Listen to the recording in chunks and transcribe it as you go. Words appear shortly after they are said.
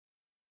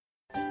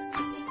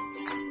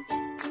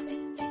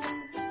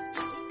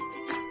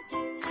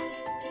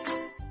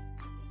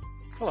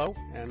Hello,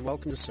 and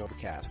welcome to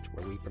Sobercast,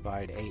 where we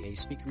provide AA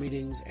speaker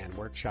meetings and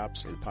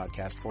workshops in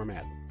podcast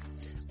format.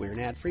 We're an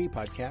ad-free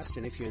podcast,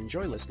 and if you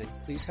enjoy listening,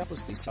 please help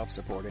us be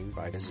self-supporting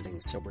by visiting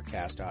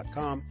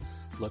Sobercast.com,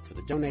 look for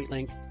the donate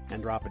link,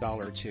 and drop $1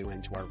 or $2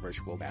 into our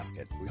virtual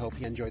basket. We hope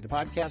you enjoy the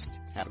podcast.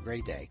 Have a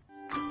great day.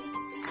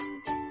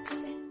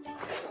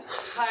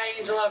 Hi,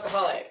 Angel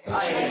Alcoholic.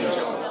 Hi,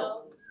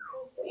 Angel.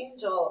 Yes,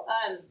 Angel.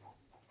 I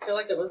feel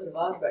like the Wizard of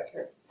Oz back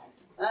here.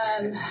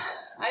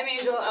 I'm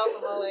Angel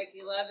Alcoholic.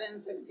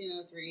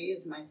 11/16/03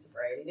 is my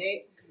sobriety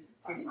date.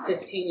 It's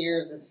 15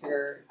 years if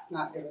you're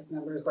not good with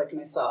numbers like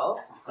myself.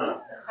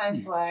 Hi,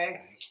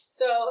 Fly.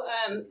 So,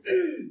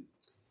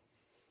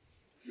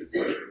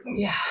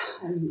 yeah,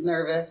 I'm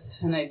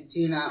nervous and I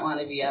do not want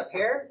to be up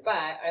here,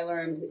 but I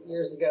learned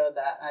years ago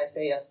that I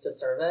say yes to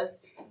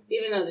service.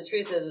 Even though the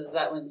truth is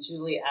that when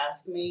Julie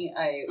asked me,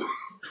 I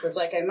was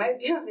like, I might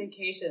be on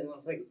vacation. It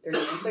was like 3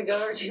 months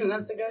ago or 2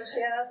 months ago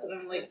she asked, and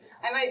I'm like,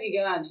 I might be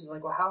gone. She's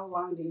like, well, how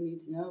long do you need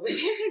to know if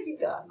you're going to be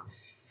gone?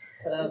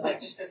 But I was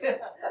like,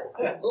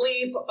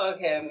 bleep,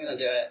 okay, I'm going to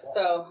do it.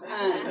 So,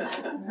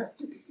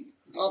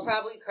 I'll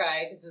probably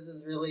cry because this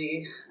is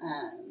really,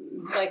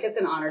 it's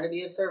an honor to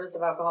be of service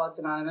of Alcoholics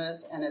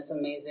Anonymous, and it's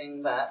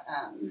amazing that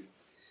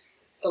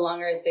the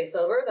longer I stay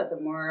sober, that the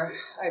more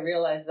I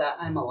realize that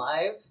I'm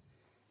alive,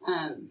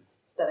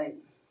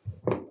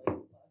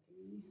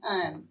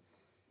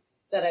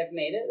 that I've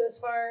made it this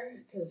far,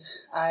 because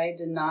I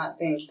did not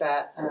think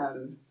that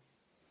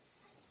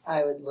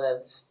I would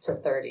live to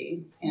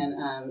 30,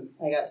 and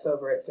I got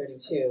sober at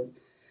 32.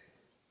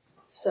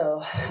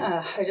 So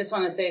I just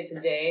want to say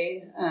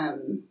today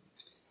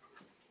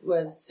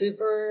was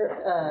super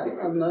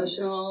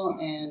emotional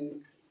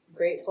and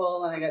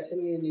grateful, and I got to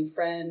meet a new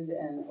friend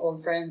and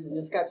old friends and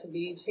just got to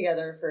be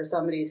together for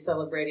somebody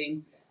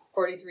celebrating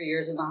 43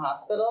 years in the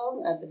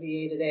hospital at the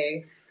VA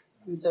today.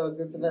 And so a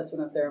group of us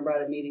went up there and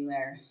brought a meeting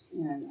there,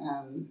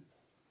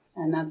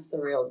 and that's the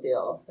real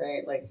deal,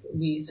 right? Like,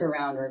 we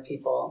surround our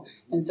people.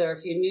 And so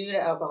if you're new to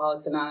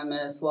Alcoholics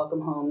Anonymous,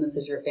 welcome home. This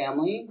is your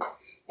family.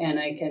 And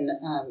I can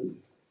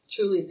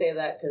truly say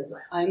that because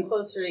I'm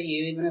closer to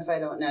you, even if I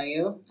don't know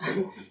you,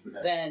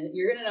 then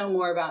you're going to know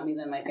more about me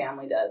than my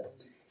family does.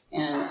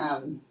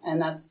 And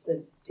that's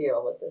the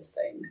deal with this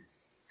thing.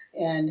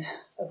 And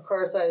of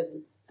course,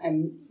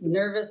 I'm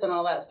nervous and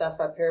all that stuff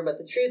up here, but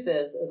the truth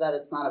is that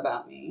it's not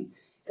about me.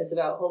 It's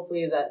about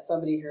hopefully that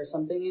somebody hears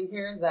something in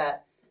here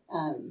that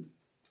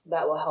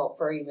will help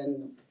for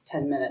even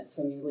 10 minutes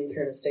when you leave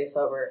here to stay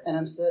sober. And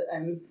I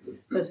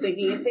was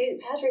thinking, St.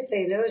 Patrick's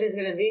Day, nobody's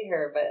going to be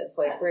here, but it's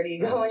like, where do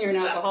you go when you're an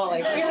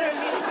alcoholic? You know what I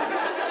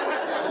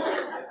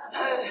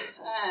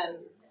mean?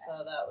 So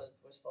that was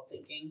wishful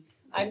thinking.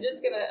 I'm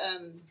just going to,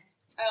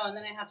 and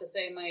then I have to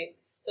say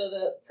so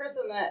the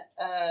person that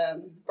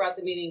brought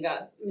the meeting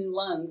got new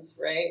lungs,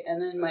 right?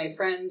 And then my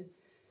friend,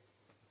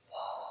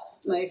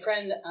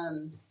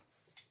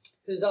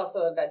 who's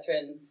also a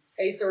veteran,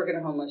 I used to work in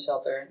a homeless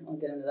shelter. I'll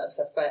get into that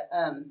stuff. But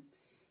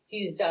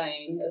he's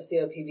dying of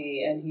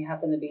COPD, and he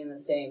happened to be in the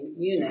same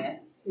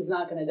unit. He's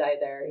not going to die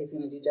there. He's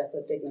going to do death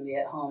with dignity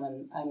at home,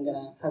 and I'm going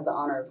to have the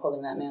honor of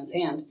holding that man's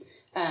hand.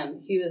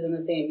 He was in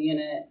the same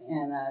unit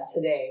and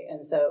today,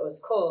 and so it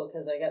was cool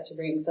because I got to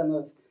bring some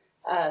of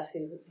us.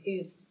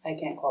 He's I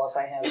can't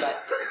qualify him,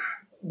 but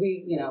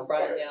we,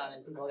 brought him down,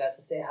 and people got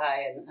to say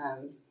hi,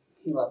 and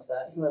he loves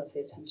that. He loves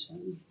the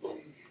attention.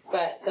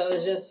 But so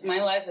it's just,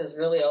 my life is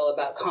really all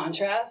about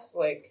contrast,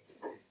 like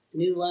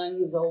new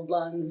lungs, old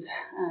lungs,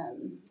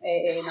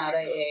 AA, not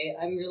AA.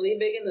 I'm really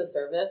big in the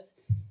service,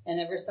 and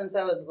ever since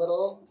I was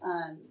little,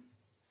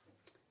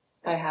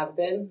 I have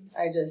been.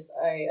 I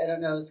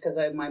don't know, it's because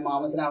my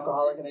mom was an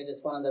alcoholic and I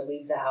just wanted to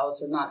leave the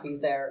house or not be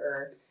there,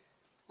 or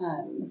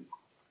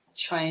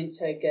trying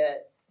to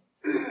get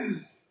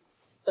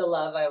the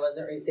love I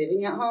wasn't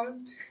receiving at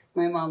home.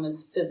 My mom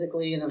was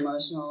physically and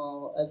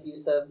emotional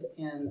abusive,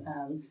 and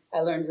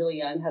I learned really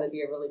young how to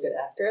be a really good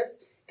actress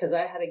because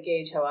I had to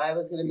gauge how I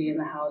was going to be in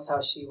the house,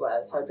 how she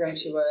was, how drunk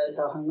she was,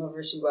 how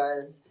hungover she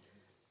was,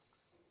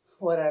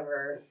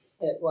 whatever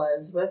it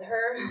was with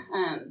her.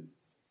 And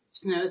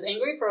I was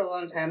angry for a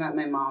long time at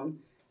my mom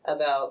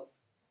about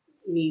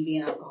me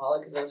being an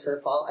alcoholic because it was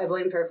her fault. I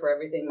blamed her for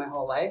everything my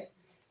whole life.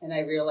 And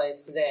I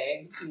realized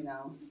today,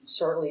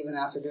 shortly even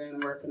after doing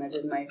the work, when I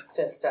did my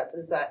fifth step,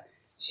 is that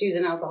she's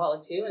an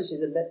alcoholic too, and she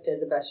did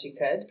the best she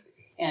could.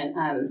 And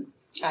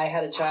I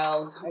had a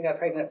child. I got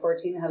pregnant at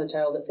 14, had a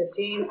child at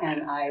 15,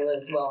 and I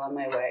was well on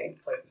my way.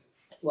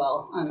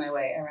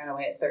 I ran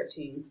away at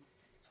 13.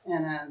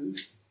 And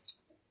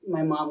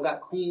my mom got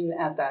clean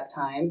at that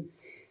time,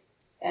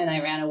 and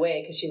I ran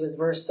away because she was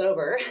worse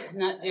sober,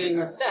 not doing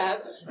the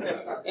steps.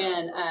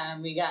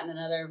 And we got in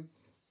another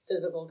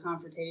physical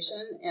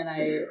confrontation, and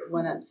I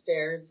went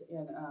upstairs,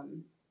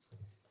 and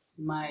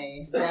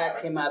my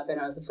dad came up, and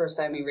it was the first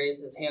time he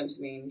raised his hand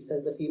to me, and he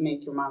says, if you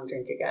make your mom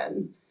drink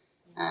again.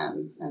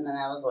 And then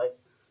I was like,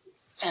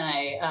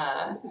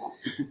 and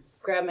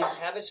grabbed my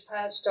Cabbage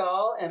Patch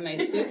doll and my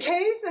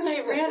suitcase, and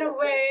I ran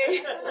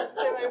away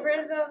to my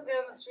friend's house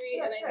down the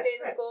street, and I stayed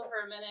in school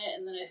for a minute,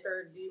 and then I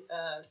started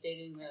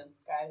dating the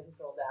guy who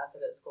sold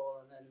acid at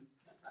school, and then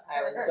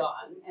I was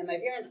gone. And my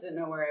parents didn't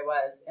know where I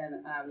was,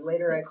 and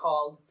later I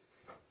called,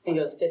 I think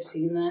I was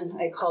 15 then,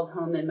 I called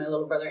home, and my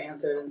little brother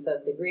answered and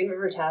said, the Green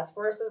River Task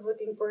Force is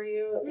looking for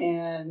you,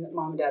 and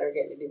Mom and Dad are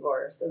getting a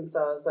divorce. And so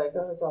I was like,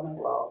 oh, it's all my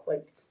fault.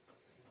 Like,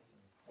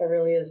 it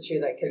really is true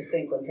that kids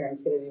think when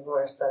parents get a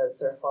divorce that it's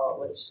their fault,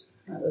 which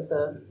that was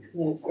a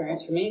new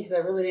experience for me because I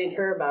really didn't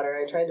care about her.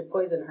 I tried to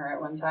poison her at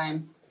one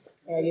time.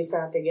 I used to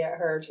have to get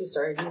her, true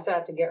story, I used to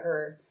have to get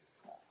her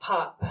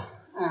pop.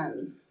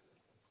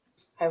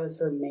 I was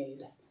her maid.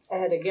 I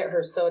had to get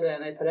her soda,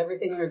 and I put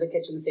everything under the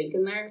kitchen sink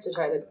in there to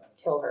try to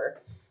kill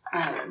her.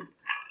 I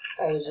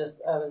was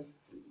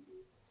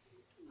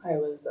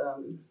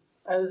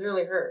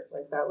really hurt.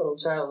 Like, that little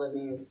child in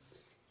me is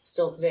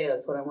still today.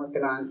 That's what I'm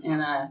working on.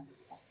 And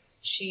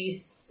she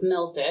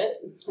smelt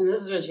it, and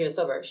this is when she was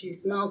sober. She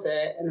smelt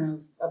it, and it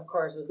was, of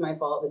course, it was my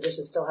fault. The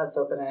dishes still had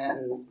soap in it,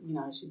 and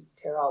she'd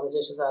tear all the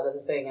dishes out of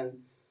the thing,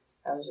 and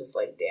I was just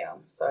like,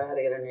 damn. So I had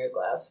to get a new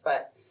glass,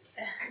 but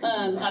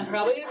I'm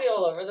probably gonna be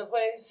all over the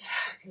place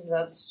because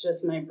that's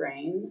just my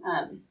brain.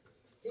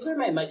 These are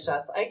my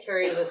mugshots. I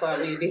carry this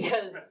on me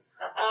because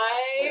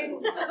I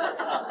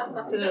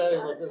didn't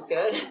always look this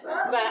good,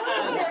 but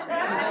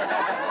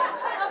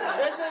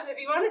this is, if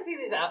you want to see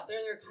these after,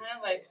 they're kind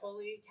of like,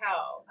 holy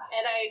cow.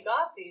 And I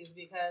got these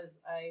because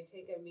I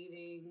take a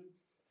meeting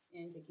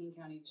into King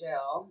County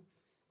Jail.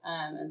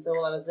 And so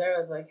while I was there, I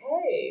was like,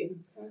 hey,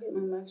 can I get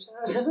my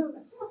mugshot?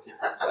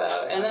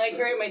 And then I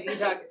carry my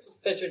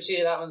detox picture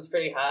too. That one's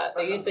pretty hot.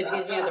 They used to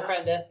tease me at the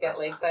front desk at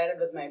Lakeside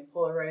with my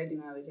Polaroid. You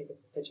know how they take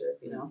a picture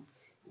if you know.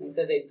 And they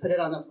said they'd put it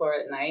on the floor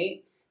at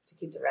night to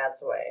keep the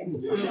rats away. And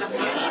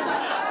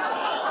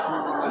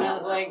I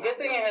was like, good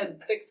thing I had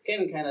thick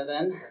skin kind of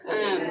then.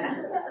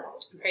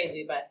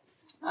 Crazy, but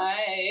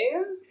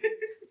I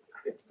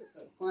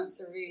want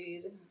to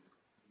read.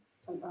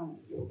 Oh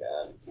my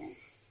God.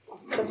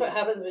 That's what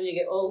happens when you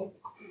get old.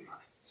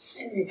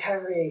 In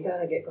recovery, you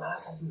gotta get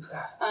glasses and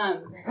stuff.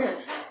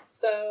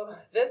 So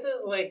this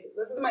is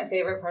my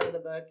favorite part of the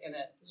book, and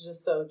it's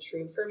just so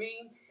true for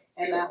me.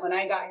 And that when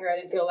I got here, I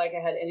didn't feel like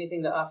I had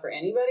anything to offer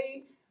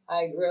anybody.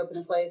 I grew up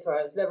in a place where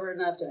I was never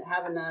enough, didn't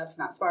have enough,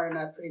 not smart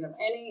enough, pretty enough,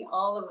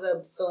 all of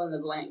the fill in the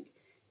blank.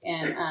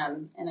 And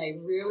I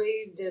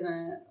really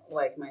didn't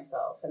like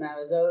myself. And I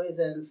was always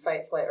in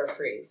fight, flight, or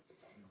freeze.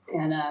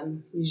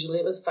 And usually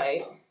it was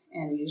fight.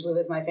 And usually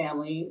with my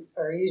family,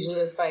 or usually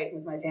it was fight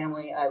with my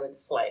family, I would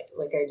flight.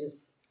 Like I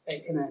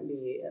couldn't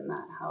be in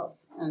that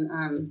house.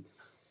 And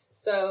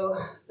so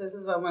this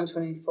is on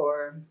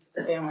 124,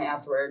 the family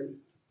afterward.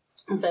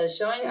 It says,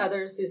 showing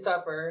others who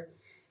suffer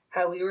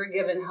how we were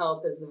given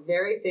help is the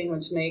very thing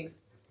which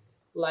makes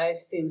life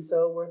seem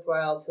so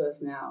worthwhile to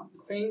us now.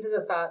 Cling to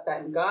the thought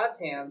that in God's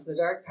hands, the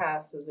dark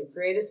past is the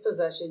greatest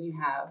possession you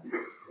have,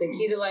 the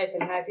key to life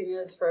and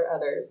happiness for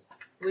others.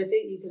 With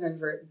it, you can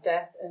avert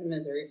death and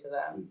misery for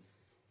them.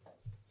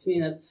 To me,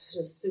 that's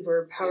just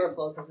super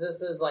powerful because this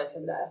is life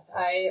and death.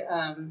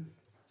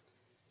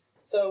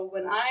 So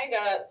when I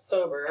got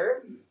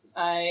sober,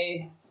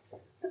 I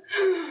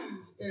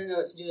didn't know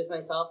what to do with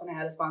myself, and I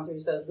had a sponsor who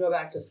says, go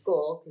back to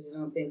school because you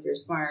don't think you're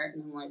smart.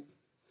 And I'm like,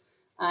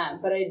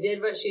 but I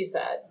did what she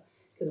said.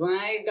 Because when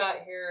I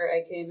got here,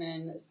 I came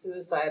in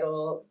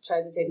suicidal,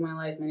 tried to take my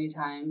life many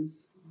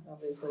times.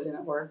 Obviously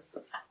didn't work.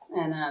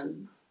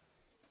 And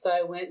so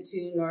I went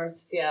to North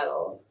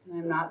Seattle.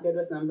 And I'm not good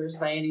with numbers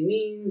by any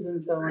means.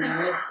 And so when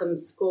I missed some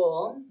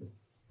school,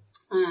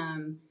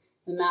 the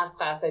math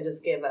class, I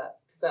just gave up.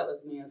 Because that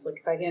was me. I was like,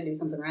 if I can't do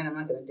something right, I'm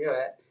not going to do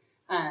it.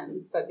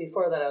 But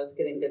before that, I was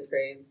getting good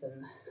grades.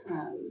 And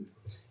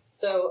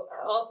so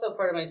also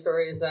part of my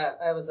story is that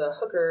I was a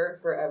hooker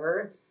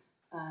forever.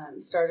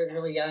 Started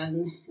really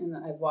young, and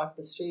I've walked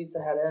the streets.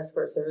 I had an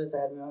escort service.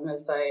 I had my own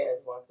website.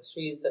 I've walked the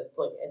streets. I've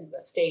in the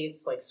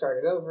States,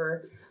 started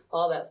over,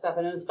 all that stuff.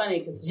 And it was funny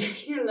because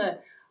in the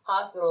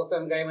hospital,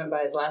 some guy went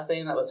by his last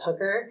name that was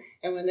Hooker.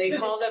 And when they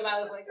called him, I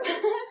was like,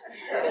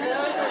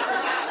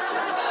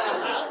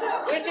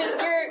 which is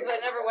weird because I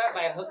never went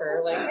by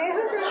Hooker. Like, hey,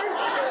 Hooker.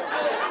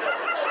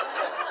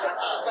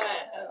 But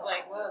I was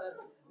like, whoa,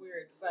 that's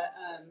weird. But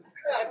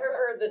I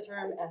prefer the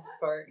term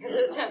escort because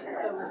it's so much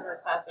more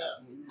classic.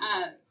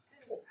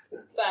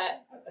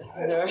 But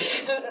what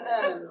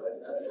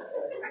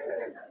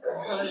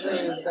was I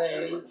going to say?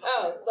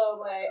 Oh,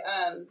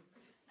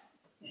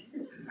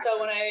 so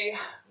when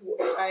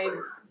I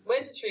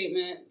went to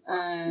treatment,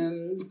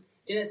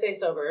 didn't stay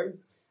sober,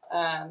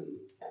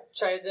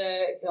 tried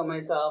to kill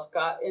myself,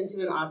 got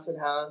into an Oxford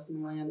house,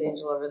 my land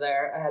angel over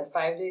there. I had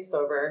 5 days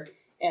sober,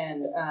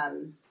 and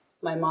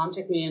my mom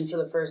took me in for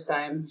the first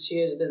time. She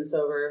had been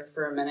sober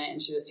for a minute,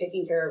 and she was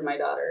taking care of my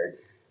daughter,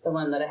 the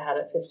one that I had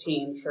at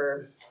 15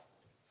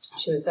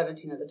 she was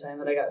 17 at the time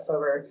that I got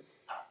sober.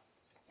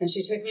 And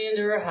she took me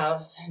into her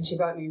house, and she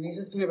bought me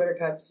Reese's peanut butter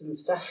cups and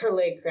stuff for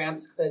leg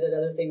cramps because I did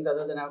other things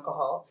other than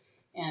alcohol.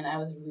 and I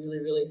was really,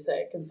 really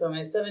sick. And so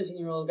my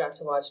 17-year-old got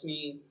to watch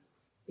me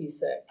be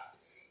sick.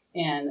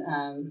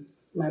 And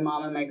my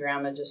mom and my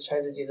grandma just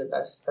tried to do the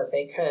best that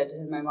they could.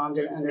 And my mom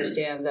didn't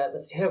understand that the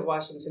state of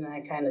Washington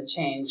had kind of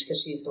changed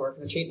because she used to work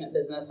in the treatment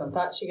business and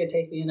thought she could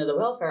take me into the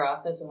welfare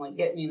office and like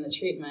get me in the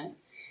treatment.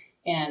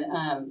 And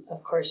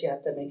of course, you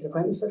have to make an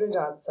appointment for the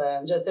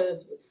doctor.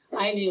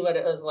 I knew what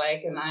it was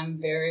like, and I'm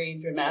very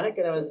dramatic,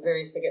 and I was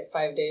very sick at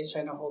 5 days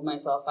trying to hold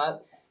myself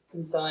up.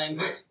 And so I'm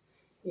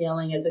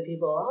yelling at the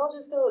people, I'll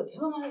just go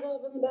kill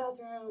myself in the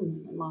bathroom.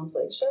 And my mom's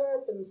like, shut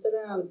up and sit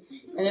down.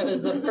 And it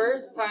was the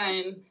first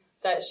time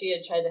that she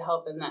had tried to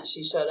help and that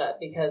she showed up,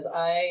 because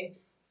I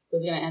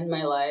was going to end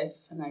my life.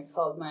 And I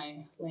called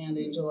my land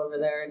angel over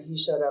there, and he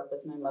showed up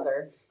with my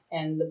mother.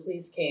 And the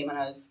police came, and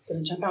I was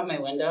going to jump out my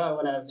window. I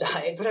wouldn't have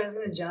died, but I was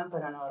going to jump. I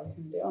don't know what I was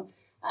going to do.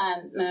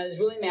 And I was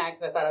really mad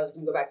because I thought I was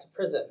going to go back to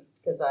prison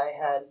because I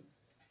had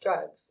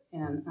drugs.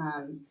 And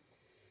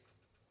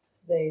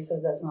they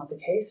said that's not the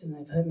case. And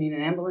they put me in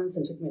an ambulance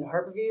and took me to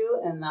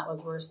Harborview. And that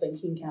was worse than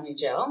King County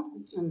Jail.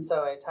 And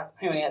so I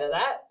talked my way out of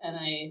that. And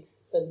I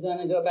was going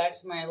to go back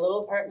to my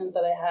little apartment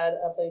that I had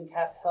up in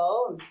Cap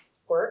Hill and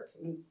work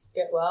and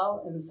get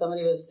well. And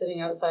somebody was sitting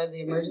outside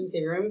the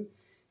emergency room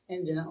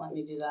and didn't let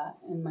me do that.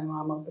 And my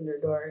mom opened her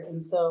door.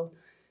 And so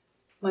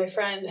my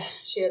friend,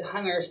 she had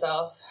hung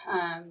herself,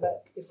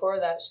 but before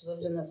that, she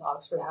lived in this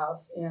Oxford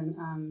house,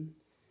 and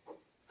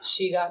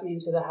she got me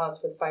into the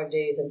house with 5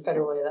 days in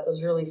Federal. That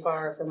was really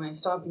far from my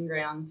stomping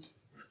grounds,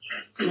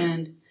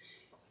 and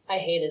I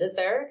hated it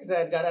there because I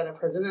had got out of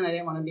prison, and I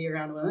didn't want to be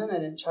around women. I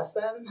didn't trust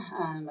them.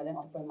 I didn't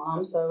like my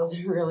mom, so I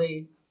wasn't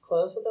really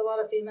close with a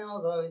lot of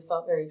females. I always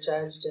felt very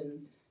judged,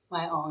 and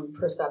my own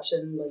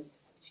perception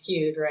was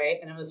skewed, right?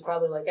 And it was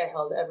probably like I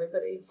held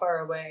everybody far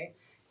away.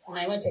 And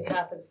I went to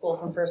Catholic school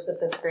from 1st to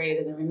 5th grade,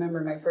 and I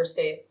remember my first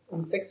day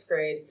in 6th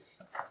grade,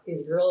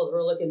 these girls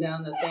were looking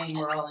down the thing,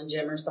 we're all in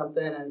gym or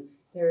something, and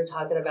they were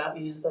talking about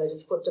me, and so I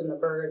just flipped them the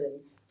bird,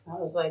 and I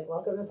was like,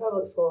 welcome to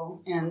public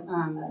school. And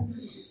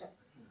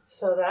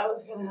so that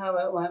was kind of how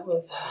it went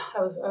with,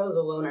 I was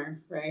a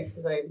loner, right,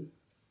 because I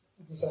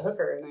was a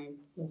hooker, and I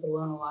was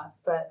alone a lot,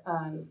 but,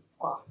 kind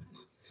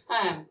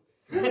of.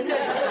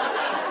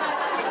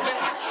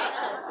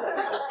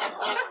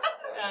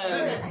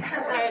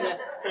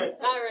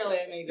 Not really,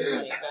 I made good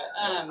money,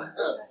 but,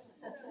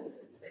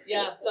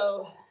 yeah,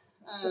 so,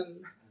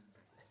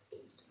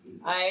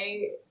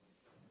 I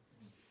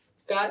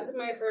got to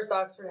my first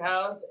Oxford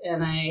house,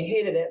 and I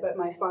hated it, but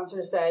my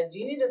sponsor said,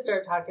 you need to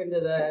start talking to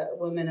the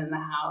women in the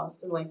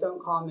house, and, like,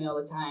 don't call me all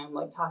the time,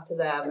 like, talk to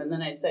them, and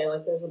then I'd say,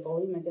 like, there's a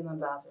bulimic in the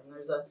bathroom,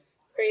 there's a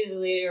crazy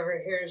lady over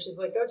here, and she's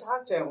like, go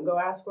talk to him, go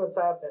ask what's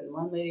up, and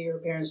one lady, her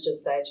parents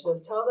just died, she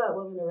goes, tell that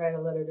woman to write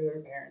a letter to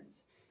her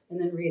parents, and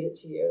then read it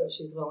to you if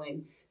she's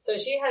willing. So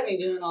she had me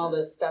doing all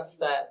this stuff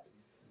that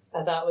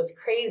I thought was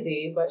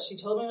crazy, but she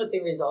told me what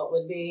the result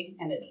would be,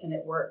 and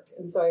it worked.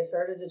 And so I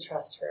started to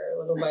trust her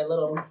little by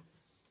little.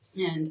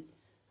 And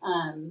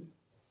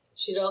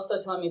she'd also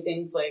tell me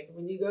things like,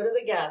 when you go to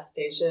the gas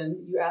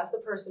station, you ask the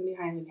person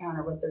behind the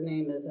counter what their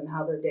name is and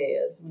how their day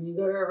is. When you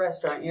go to a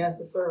restaurant, you ask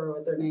the server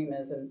what their name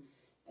is. And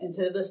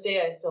to this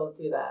day, I still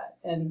do that.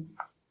 And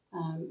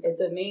it's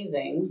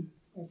amazing.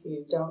 If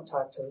you don't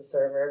talk to the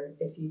server,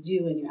 if you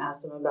do and you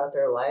ask them about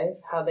their life,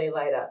 how they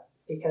light up,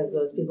 because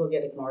those people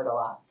get ignored a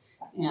lot.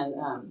 And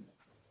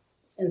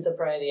in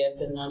sobriety, I've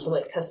been known to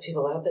like cuss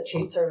people out that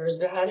treat servers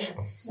bad.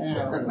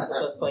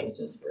 That's like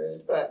just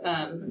rude, but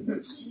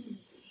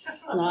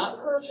not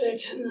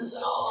perfect in this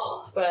at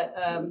all. But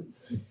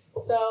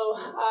so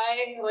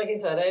like I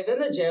said, I've been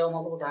to jail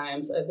multiple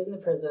times. I've been to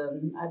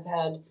prison. I've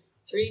had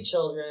 3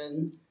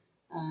 children.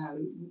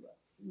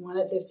 One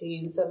at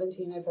 15,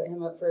 17, I put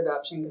him up for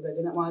adoption because I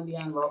didn't want to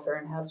be on welfare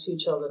and have 2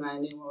 children. I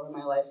knew where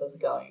my life was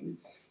going.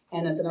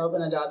 And it's an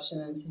open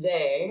adoption. And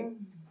today,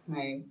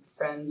 my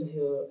friend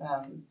who,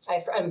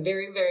 I'm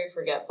very, very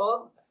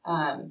forgetful.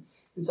 And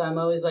so I'm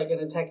always like going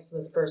to text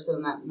this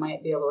person that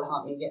might be able to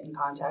help me get in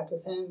contact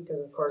with him.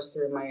 Because of course,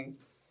 through my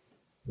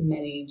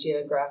many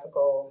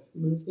geographical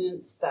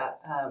movements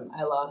that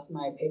I lost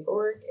my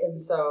paperwork.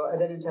 And so I've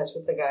been in touch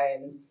with the guy,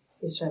 and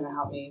he's trying to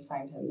help me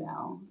find him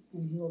now.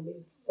 And he will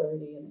be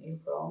 30 in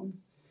April.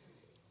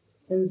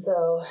 And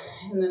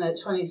then at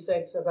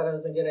 26, I thought it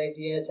was a good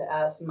idea to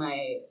ask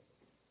my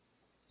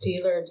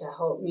dealer to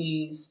help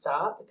me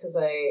stop, because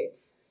I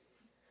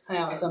hung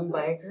out with some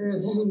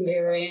bikers in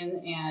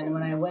Marion, and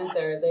when I went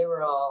there, they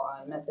were all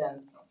on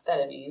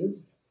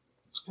methamphetamines,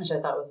 which I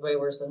thought was way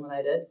worse than what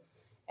I did.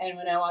 And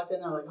when I walked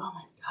in, they're like, oh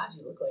my God,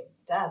 you look like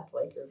death,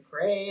 like you're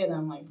gray. And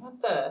I'm like, what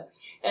the?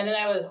 And then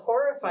I was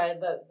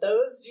horrified that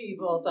those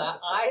people thought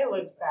I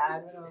looked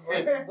bad. And I was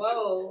like,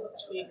 whoa,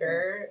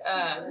 tweaker.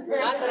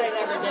 Not that I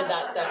never did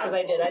that stuff, because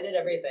I did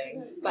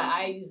everything. But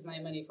I used my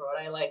money for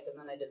what I liked, and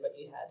then I did what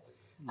you had.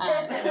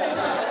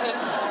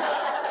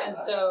 And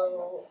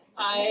so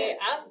I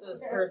asked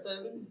this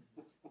person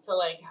to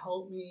like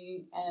help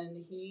me,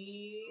 and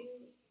he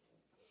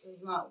is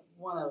not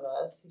one of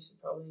us. He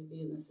should probably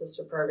be in the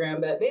sister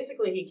program. But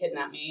basically, he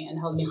kidnapped me and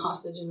held me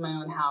hostage in my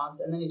own house.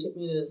 And then he took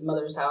me to his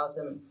mother's house.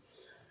 And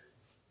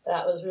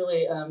that was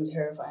really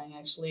terrifying,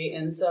 actually.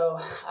 And so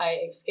I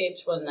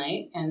escaped one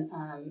night, and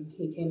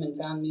he came and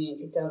found me and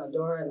kicked down the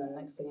door. And then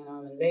next thing I know,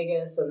 I'm in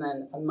Vegas. And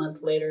then a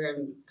month later,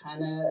 I'm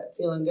kind of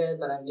feeling good,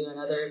 but I'm doing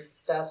other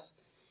stuff.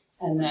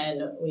 And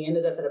then we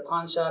ended up at a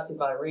pawn shop. He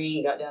bought a ring.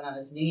 He got down on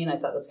his knee, and I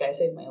thought, this guy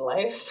saved my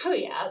life. So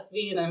he asked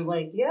me, and I'm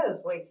like,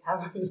 yes, like,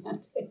 how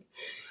romantic.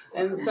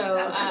 And so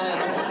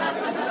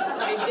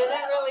I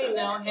didn't really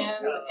know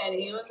him, and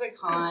he was a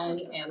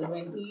con. And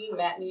when he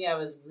met me, I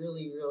was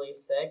really, really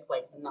sick.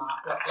 Like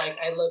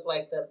I looked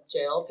like the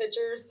jail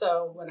picture.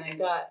 So when I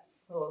got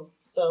a little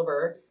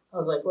sober, I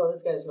was like, well,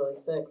 this guy's really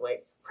sick,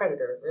 like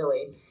predator,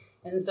 really.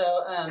 And so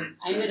I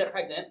ended up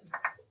pregnant,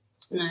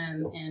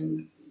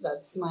 and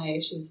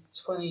she's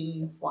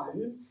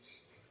 21,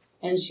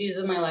 and she's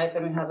in my life,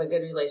 and we have a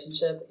good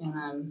relationship.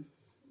 And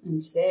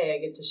today I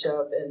get to show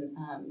up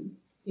and.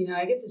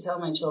 I get to tell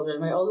my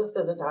children. My oldest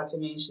doesn't talk to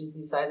me. She's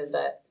decided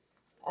that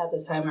at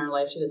this time in her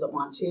life she doesn't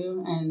want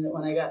to. And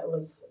when I got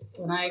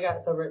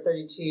sober at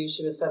 32,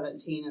 she was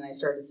 17, and I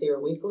started to see her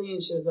weekly,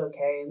 and she was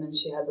okay. And then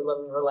she had the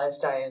love of her life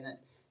die, and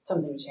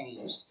something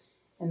changed.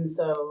 And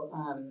so,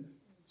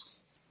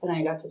 and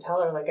I got to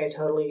tell her, like, I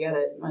totally get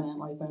it. I didn't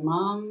like my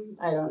mom.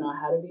 I don't know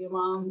how to be a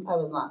mom. I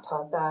was not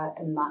taught that,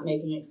 and not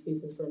making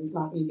excuses for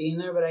not me being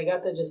there. But I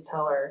got to just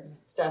tell her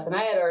stuff, and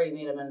I had already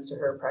made amends to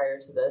her prior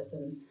to this,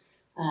 and.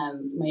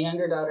 My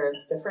younger daughter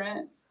is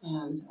different,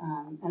 and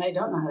I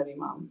don't know how to be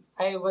mom.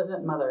 I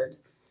wasn't mothered.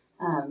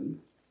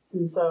 And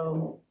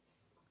so,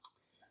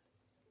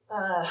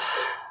 okay,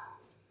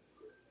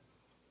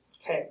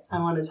 I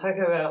want to talk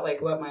about, like,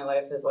 what my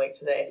life is like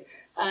today.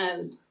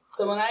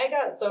 So when I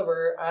got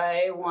sober,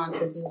 I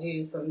wanted to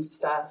do some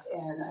stuff,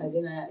 and I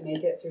didn't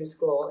make it through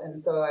school.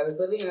 And so I was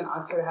living in another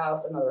Oxford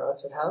house.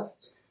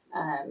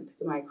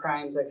 Because of my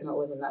crimes, I couldn't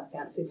live in that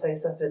fancy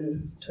place up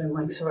in Twin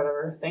Lakes or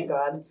whatever, thank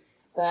God.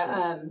 But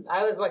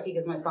I was lucky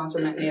because my sponsor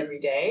met me every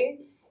day,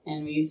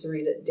 and we used to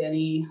read at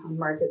Denny on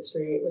Market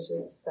Street, which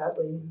is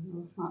sadly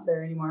not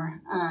there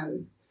anymore.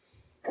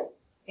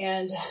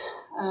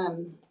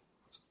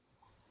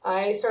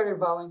 I started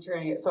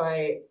volunteering. So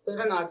I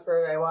lived in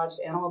Oxford. I watched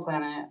Animal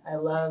Planet. I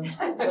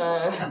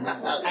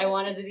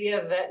wanted to be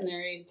a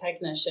veterinary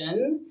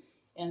technician.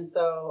 And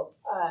so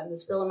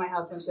this girl in my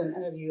house went to an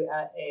interview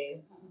at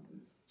a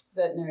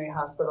veterinary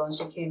hospital, and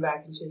she came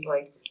back and she's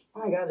like, oh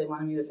my God, they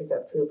wanted me to pick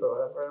up poop or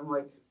whatever. I'm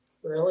like,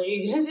 really?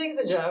 You just take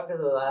the job because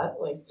of that?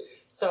 Like,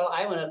 so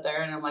I went up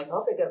there and I'm like,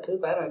 I'll pick up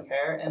poop. I don't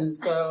care. And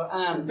so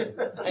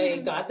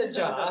I got the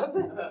job,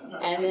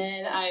 and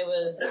then I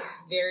was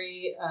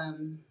very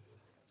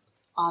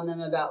on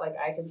them about, like,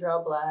 I can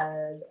draw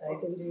blood, I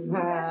can do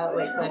that,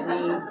 like, let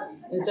me.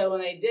 And so when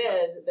I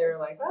did, they were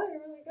like, oh,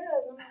 you're really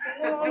good. I'm like,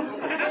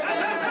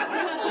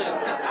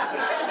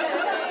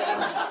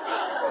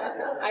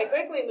 I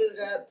quickly moved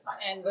up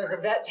and was a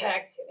vet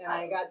tech, and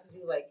I got to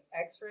do, like,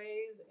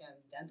 x-rays and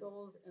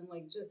dentals and,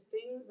 like, just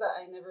things that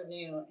I never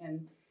knew.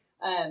 And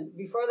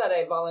before that,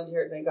 I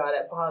volunteered, thank God,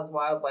 at Paz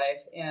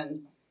Wildlife,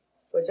 and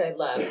which I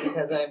love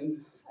because I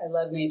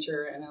love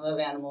nature and I love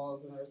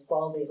animals, and there's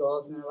bald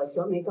eagles, and they're like,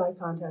 don't make eye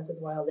contact with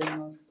wild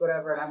animals,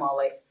 whatever, and I'm all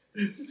like,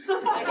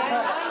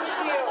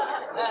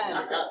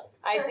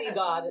 I see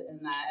God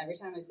in that. Every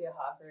time I see a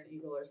hawk or an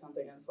eagle or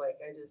something, it's like,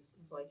 hey,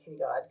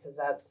 God, because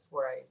that's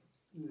where I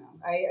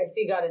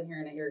see God in here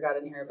and I hear God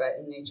in here, but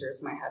in nature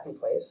is my happy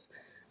place.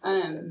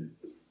 And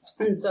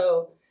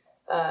so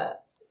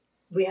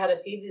we had to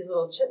feed these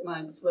little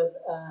chipmunks with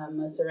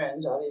a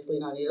syringe, obviously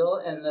no needle,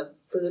 and the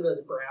food was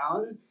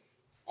brown.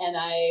 And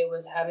I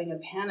was having a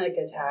panic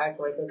attack,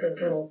 like, with this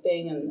little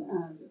thing,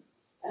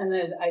 and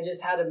then I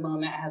just had a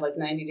moment. I had, like,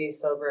 90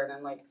 days sober, and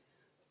I'm like,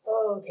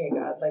 oh, okay,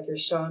 God, like, you're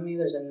showing me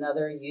there's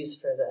another use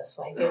for this.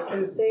 Like, it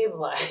can save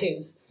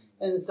lives.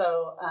 And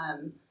so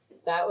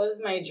that was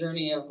my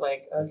journey of,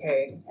 like,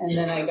 okay. And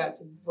then I got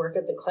to work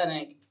at the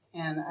clinic,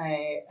 and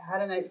I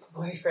had an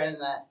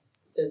ex-boyfriend that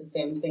did the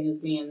same thing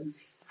as me, and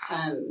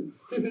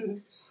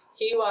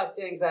he walked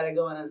in because I had to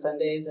go in on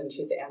Sundays and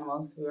treat the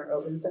animals because we weren't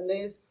open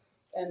Sundays.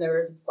 And there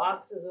was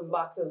boxes and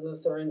boxes of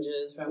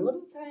syringes from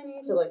little tiny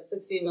to, like,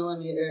 60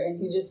 millimeter. And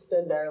he just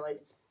stood there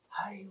like,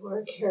 I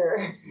work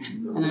here.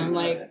 And I'm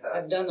like,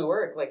 I've done the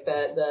work. Like,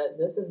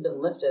 this has been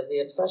lifted.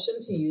 The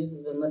obsession to use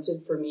has been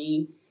lifted for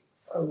me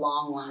a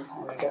long, long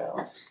time ago.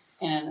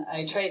 And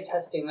I tried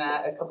testing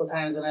that a couple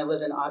times when I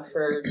lived in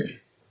Oxford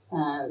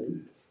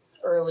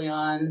early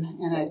on.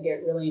 And I'd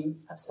get really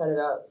upset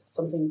about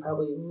something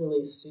probably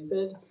really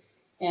stupid.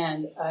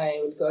 And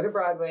I would go to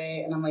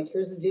Broadway, and I'm like,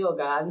 here's the deal,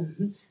 God.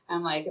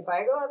 I'm like, if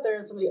I go out there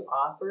and somebody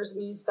offers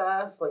me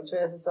stuff, like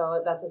tries to sell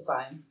it, that's a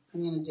sign.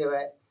 I'm going to do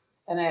it.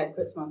 And I had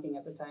quit smoking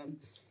at the time.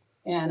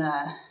 And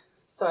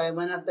so I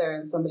went up there,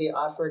 and somebody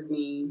offered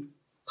me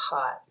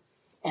pot.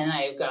 And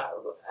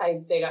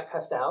they got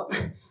cussed out.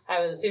 I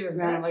was a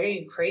Superman. I'm like, are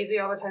you crazy?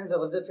 All the times I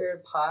lived up here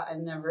with pot,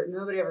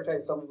 nobody ever tried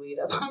to sell me weed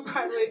up on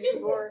Broadway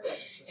before.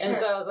 And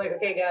so I was like,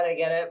 okay, God, I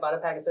get it. Bought a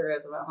pack of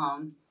cigarettes and went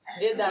home.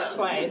 Did that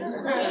twice.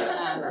 And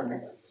I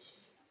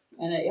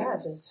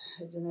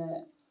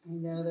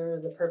know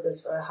there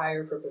was a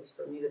higher purpose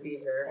for me to be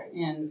here.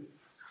 And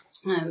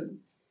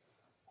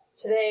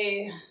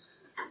Today,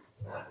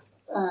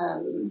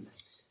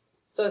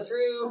 so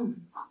through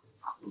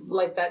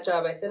like that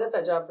job, I stayed at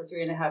that job for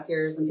 3.5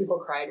 years, and people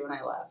cried when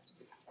I left.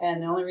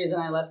 And the only reason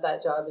I left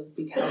that job is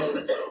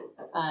because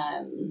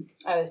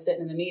I was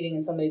sitting in a meeting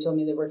and somebody told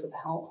me they worked with the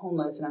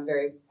homeless, and I'm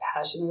very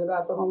passionate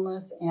about the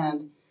homeless.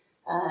 And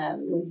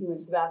when he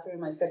went to the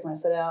bathroom, I stuck my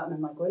foot out, and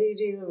I'm like, what do you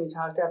do? And we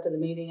talked after the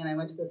meeting, and I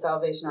went to the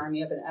Salvation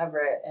Army up in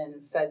Everett and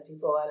fed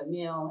people at a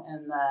meal,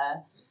 and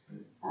the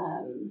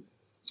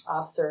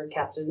officer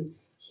captain,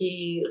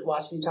 he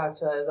watched me talk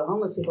to the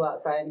homeless people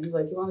outside, and he's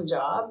like, you want a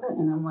job?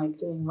 And I'm like,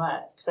 doing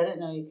what? Because I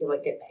didn't know you could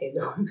like get paid to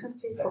work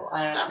with people.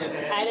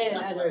 I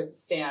didn't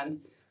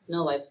understand,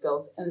 no life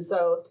skills. And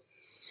so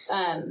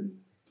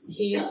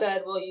he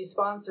said, well, you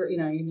sponsor, you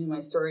knew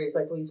my story. It's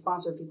like, well, you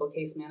sponsor people,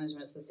 case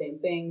management, it's the same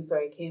thing. So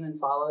I came and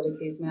followed a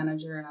case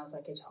manager, and I was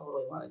like, I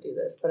totally want to do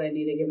this, but I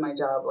need to give my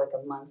job like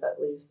a month at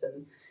least.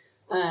 And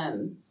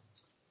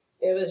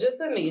it was just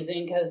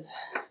amazing because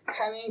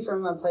coming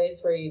from a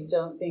place where you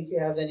don't think you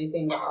have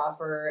anything to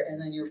offer,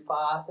 and then your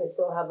boss, I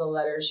still have the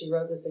letter. She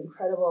wrote this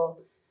incredible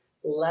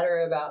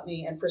letter about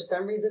me. And for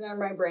some reason in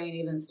my brain,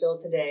 even still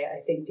today, I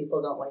think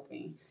people don't like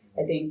me.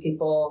 I think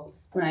people,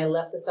 when I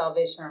left the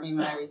Salvation Army,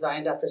 when I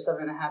resigned after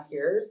 7.5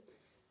 years,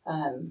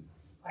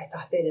 I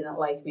thought they didn't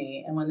like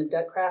me. And when the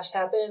duck crash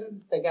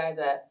happened, the guy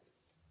that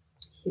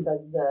he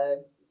bugged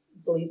the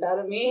bleep out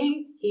of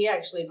me, he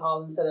actually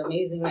called and said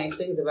amazing nice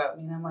things about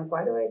me. And I'm like,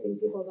 why do I think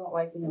people don't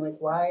like me? Like,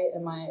 what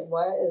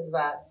is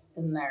that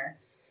in there?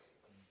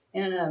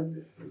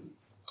 And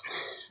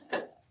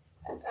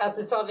at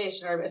the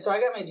Salvation Army, so I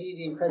got my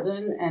GED in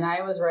prison, and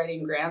I was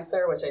writing grants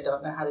there, which I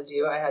don't know how to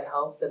do. I had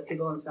help. The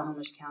people in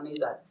Snohomish County,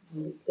 that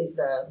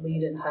the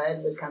lead in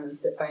HUD would come and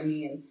sit by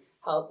me and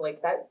help.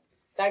 Like that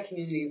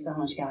community in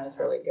Snohomish County is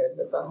really good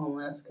with the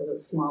homeless because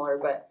it's smaller.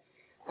 But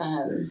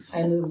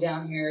I moved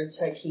down here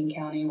to King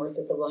County and worked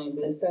at the William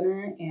Booth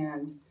Center,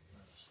 and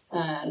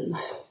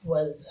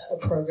was a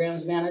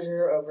programs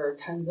manager over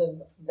tons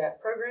of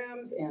vet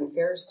programs and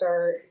Fair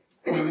Start.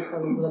 And I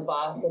was the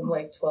boss of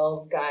like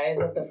 12 guys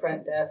at the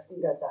front desk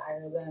and got to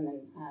hire them.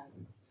 And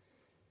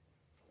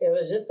it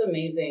was just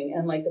amazing.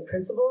 And like the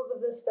principles of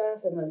this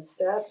stuff and the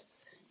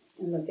steps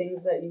and the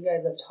things that you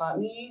guys have taught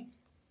me,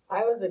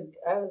 I was a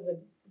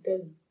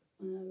good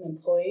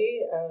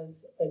employee. I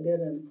was a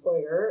good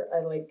employer.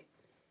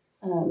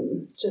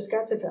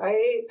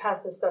 I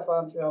passed this stuff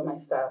on through all my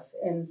stuff.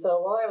 And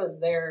so while I was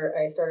there,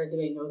 I started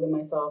doing yoga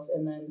myself,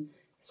 and then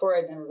swore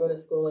I'd never go to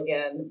school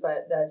again,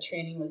 but that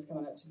training was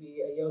coming up to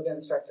be a yoga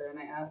instructor. And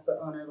I asked the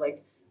owner,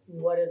 like,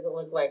 what does it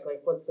look like?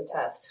 Like, what's the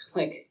test?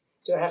 Like,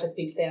 do I have to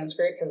speak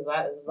Sanskrit? Because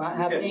that is not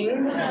happening.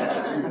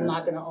 I'm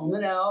not going to own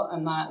it out.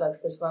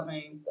 That's just not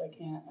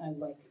I'm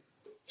like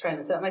trying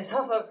to set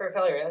myself up for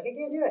failure. Like, I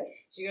can't do it.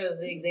 She goes,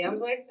 the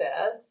exam's like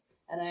this.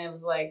 And I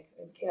was like,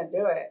 I can't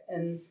do it.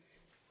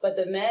 But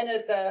the men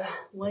at the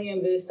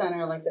William Booth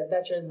Center, like the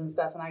veterans and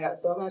stuff, and I got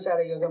so much out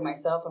of yoga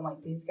myself. I'm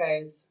like, these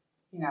guys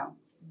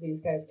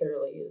could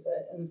really use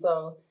it. And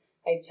so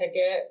I took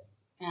it,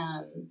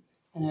 and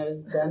I was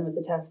done with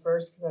the test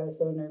first because I was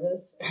so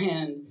nervous.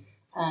 And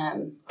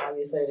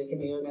obviously I became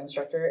a yoga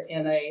instructor.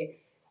 And I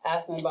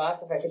asked my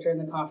boss if I could turn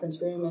the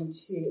conference room and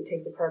to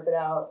take the carpet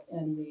out,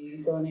 and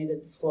we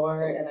donated the floor,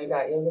 and I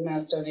got yoga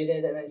mats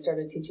donated, and I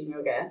started teaching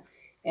yoga.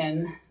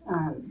 And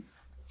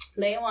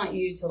they want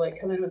you to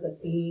like come in with a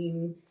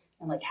theme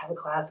and like have a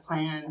class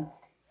plan.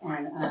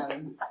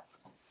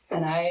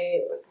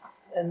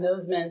 And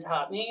those men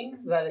taught me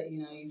that,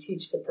 you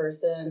teach the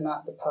person,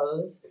 not the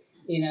pose.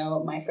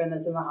 My friend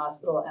that's in the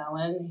hospital,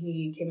 Alan,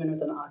 he came in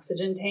with an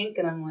oxygen tank,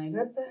 and I'm like,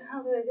 what the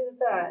hell did I do with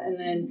that? And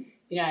then,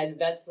 I had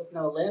vets with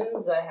no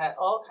limbs. I had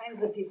all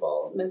kinds of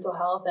people, mental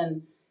health,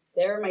 and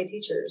they were my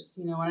teachers.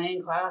 When I'm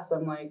in class,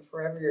 I'm like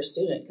forever your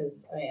student,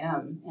 because I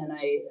am.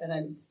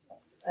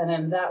 And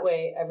I'm that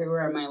way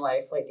everywhere in my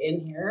life. Like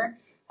in here,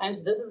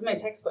 this is my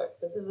textbook.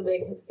 This is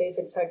the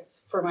basic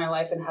text for my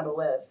life and how to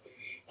live.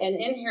 And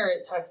in here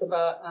it talks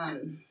about,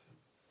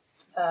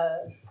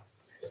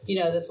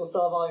 this will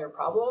solve all your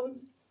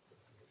problems.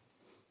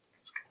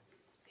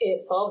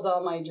 It solves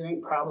all my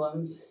drink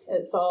problems.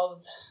 It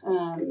solves,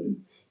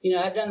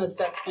 I've done the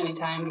steps many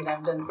times, and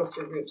I've done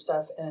sister group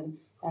stuff, and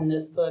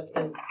this book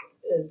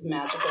is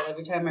magical.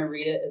 Every time I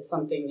read it, it's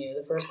something new.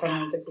 The first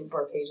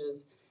 164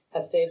 pages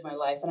have saved my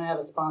life, and I have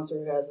a sponsor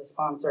who has a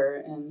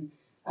sponsor, and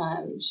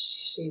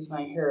she's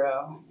my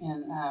hero.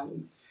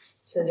 And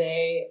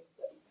today,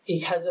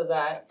 because of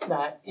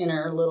that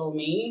inner little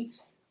me,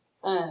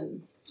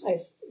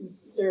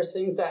 there's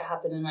things that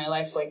happen in my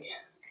life, like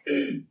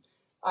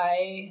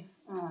I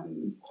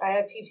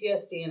have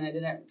PTSD, and I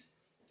didn't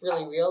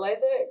really realize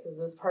it because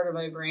this part of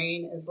my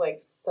brain is like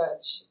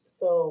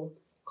so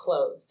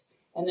closed.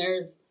 And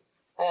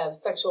I have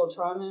sexual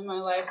trauma in my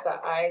life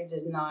that I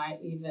did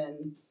not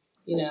even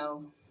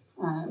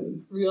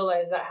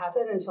realize that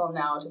happened until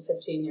now, to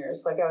 15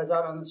 years. Like I was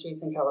out on the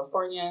streets in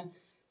California.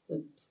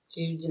 The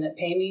dude didn't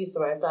pay me,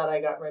 so I thought I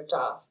got ripped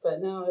off.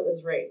 But no, it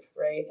was rape,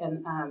 right?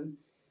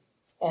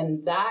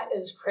 And that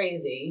is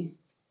crazy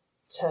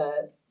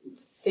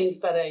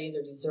think that I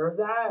either deserve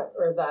that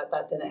or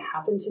that didn't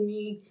happen to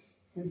me.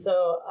 And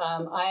so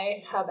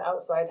I have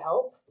outside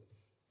help,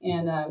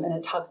 and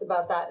it talks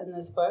about that in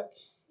this book.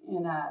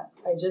 And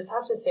I just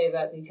have to say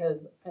that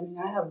because, I mean,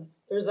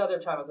 there's other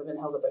traumas. I've been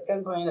held up at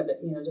gunpoint. I've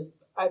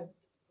been,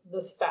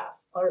 the stuff,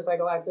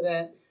 motorcycle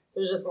accident.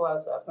 There's just a lot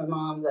of stuff. My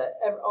mom,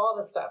 all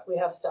the stuff. We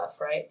have stuff,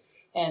 right?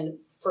 And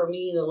for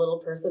me, the little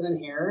person in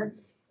here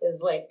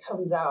is like,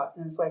 comes out.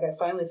 And it's like, I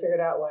finally figured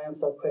out why I'm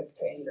so quick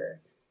to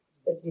anger.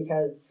 It's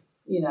because,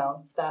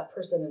 that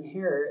person in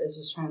here is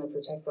just trying to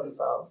protect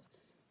themselves.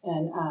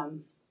 And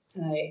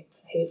I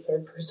hate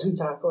third person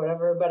talk or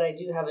whatever, but I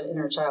do have an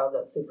inner child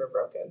that's super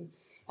broken.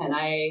 And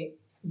I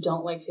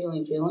don't like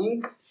feeling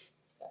feelings.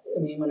 I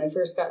mean, when I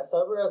first got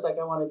sober, I was like,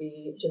 I want to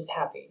be just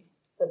happy.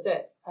 That's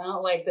it. I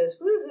don't like this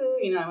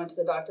woohoo. I went to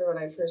the doctor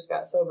when I first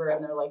got sober,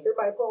 and they're like, you're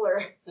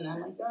bipolar. And I'm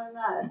like, no, I'm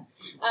not.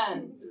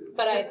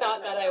 But I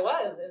thought that I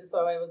was. And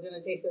so I was going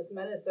to take this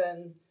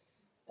medicine.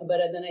 But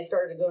then I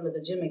started going to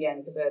the gym again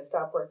because I had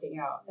stopped working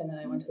out. And then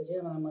I went to the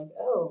gym, and I'm like,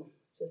 oh,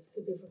 just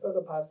could be for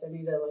Cocoa Puffs. I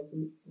need to,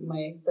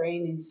 my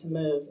brain needs to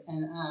move.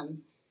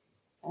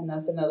 And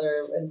that's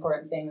another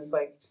important thing is,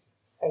 like,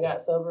 I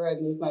got sober, I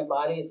moved my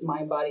body. It's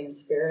mind, body, and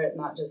spirit,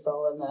 not just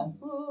all in the,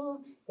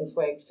 it's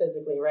like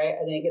physically, right?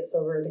 I didn't get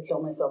sober to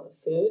kill myself with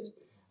food.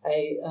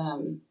 I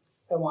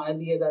want to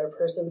be a better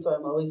person, so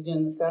I'm always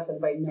doing the stuff, and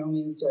by no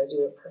means do I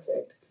do it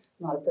perfect.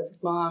 I'm not a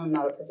perfect mom, I'm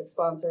not a perfect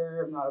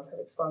sponsor, I'm not a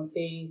perfect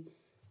sponsee,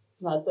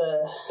 I'm not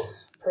the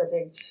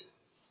perfect,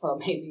 well,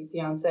 maybe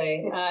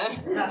Beyonce.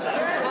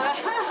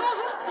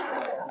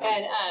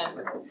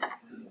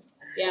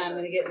 Yeah, I'm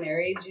going to get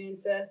married June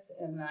 5th,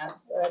 and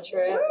that's a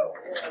trip.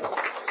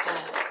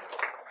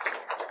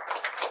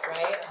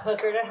 Right?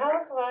 Hooker to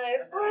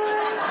housewife.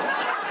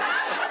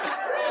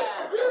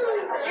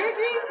 Your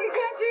dreams can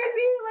come true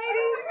too,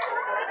 ladies.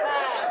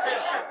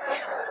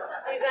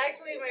 He's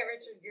actually my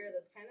Richard Gere.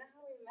 That's kind of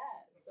how we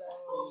met. So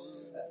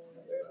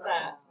there's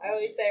that. I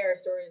always say our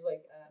stories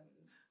like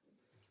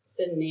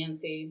Sid and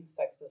Nancy,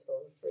 Sex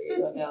Pistols for you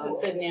don't know.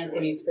 Sid and Nancy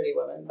meets Pretty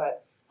Woman,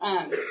 but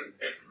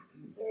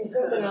there's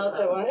something else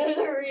I wanted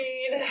to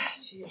read.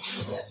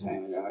 Jesus, I don't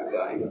even know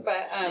where I'm going.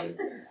 But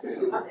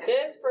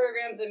this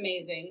program's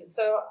amazing.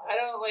 So I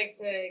don't like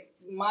to,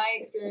 my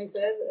experience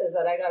is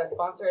that I got a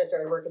sponsor. I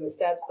started working the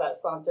steps. That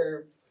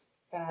sponsor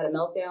kind of had a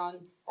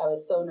meltdown. I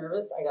was so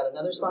nervous. I got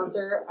another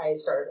sponsor. I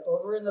started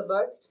over in the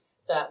book.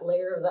 That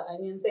layer of the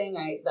onion thing,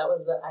 I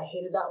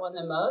hated that one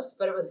the most,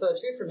 but it was so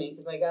true for me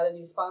because I got a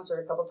new sponsor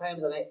a couple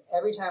times, and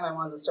every time I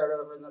wanted to start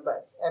over in the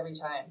book, every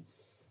time.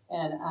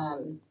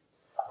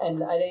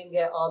 And I didn't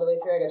get all the way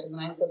through. I got to the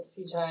 9 steps a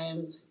few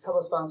times. A couple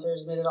of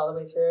sponsors made it all the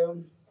way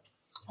through.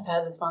 I've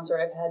had the sponsor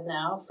I've had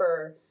now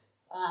for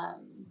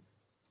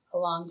a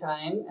long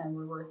time, and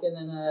we're working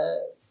in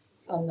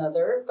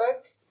another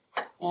book.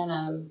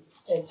 And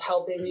it's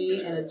helping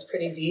me, and it's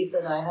pretty deep.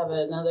 And I have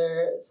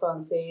another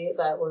sponsee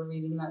that we're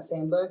reading that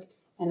same book,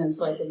 and it's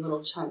like in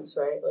little chunks,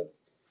 right? Like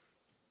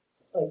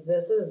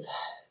this is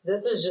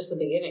just the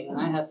beginning,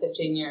 and I have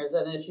 15 years.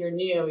 And if you're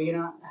new, you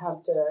don't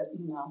have to,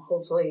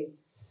 hopefully,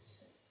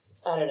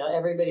 I don't know,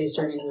 everybody's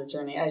journey is their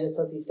journey. I just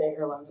hope you stay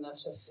here long enough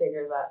to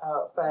figure that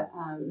out. But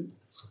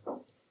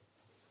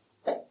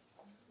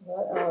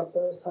what else?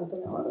 There was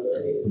something I wanted to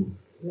read.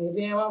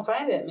 Maybe I won't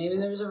find it. Maybe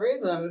there's a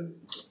reason.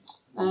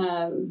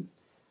 I'm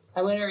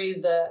going to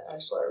read I'll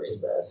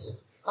read this.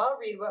 I'll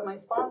read what my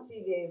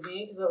sponsee gave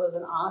me because it was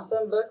an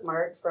awesome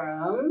bookmark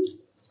from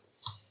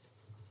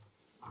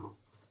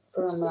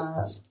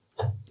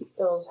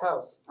Bill's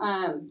house.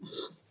 I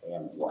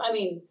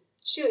mean,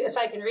 shoot, if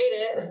I can read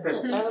it. I'm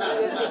going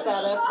to pick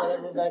that up,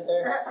 whatever back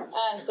there.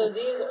 So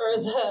these are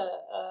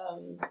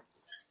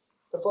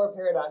the 4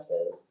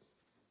 paradoxes.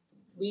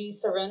 We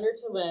surrender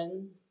to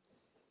win.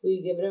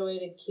 We give it away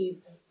to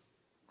keep.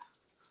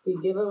 We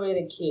give away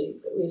to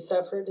keep. We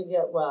suffer to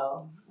get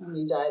well, and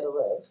we die to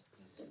live.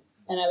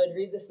 And I would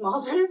read the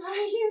small print, but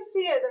I can't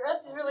see it. The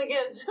rest is really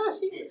good.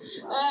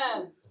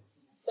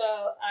 So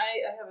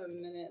I have a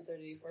minute and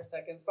 34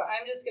 seconds, but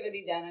I'm just going to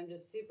be done. I'm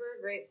just super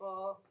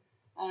grateful.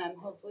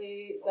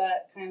 Hopefully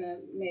that kind of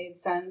made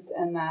sense,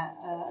 and that,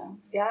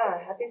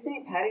 happy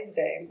St. Patty's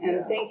Day.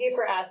 And thank you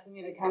for asking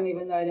me to come,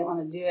 even though I didn't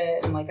want to do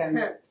it, and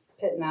I'm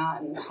spitting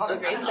out and all the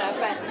great stuff.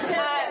 But,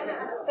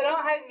 so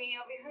don't hug me.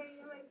 I'll be hugging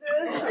you like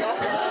this. No,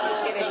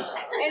 just kidding.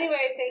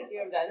 Anyway, thank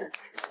you. I'm done.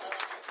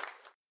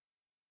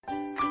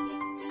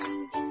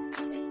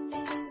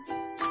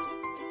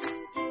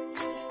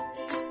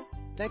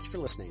 Thanks for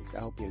listening. I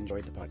hope you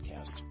enjoyed the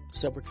podcast.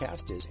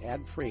 Sobercast is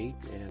ad-free,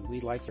 and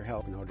we'd like your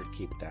help in order to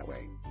keep it that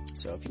way.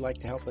 So if you'd like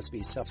to help us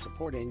be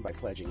self-supporting by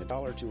pledging $1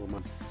 or $2 a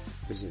month,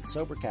 visit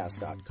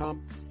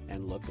Sobercast.com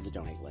and look for the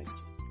donate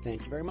links.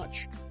 Thank you very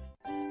much.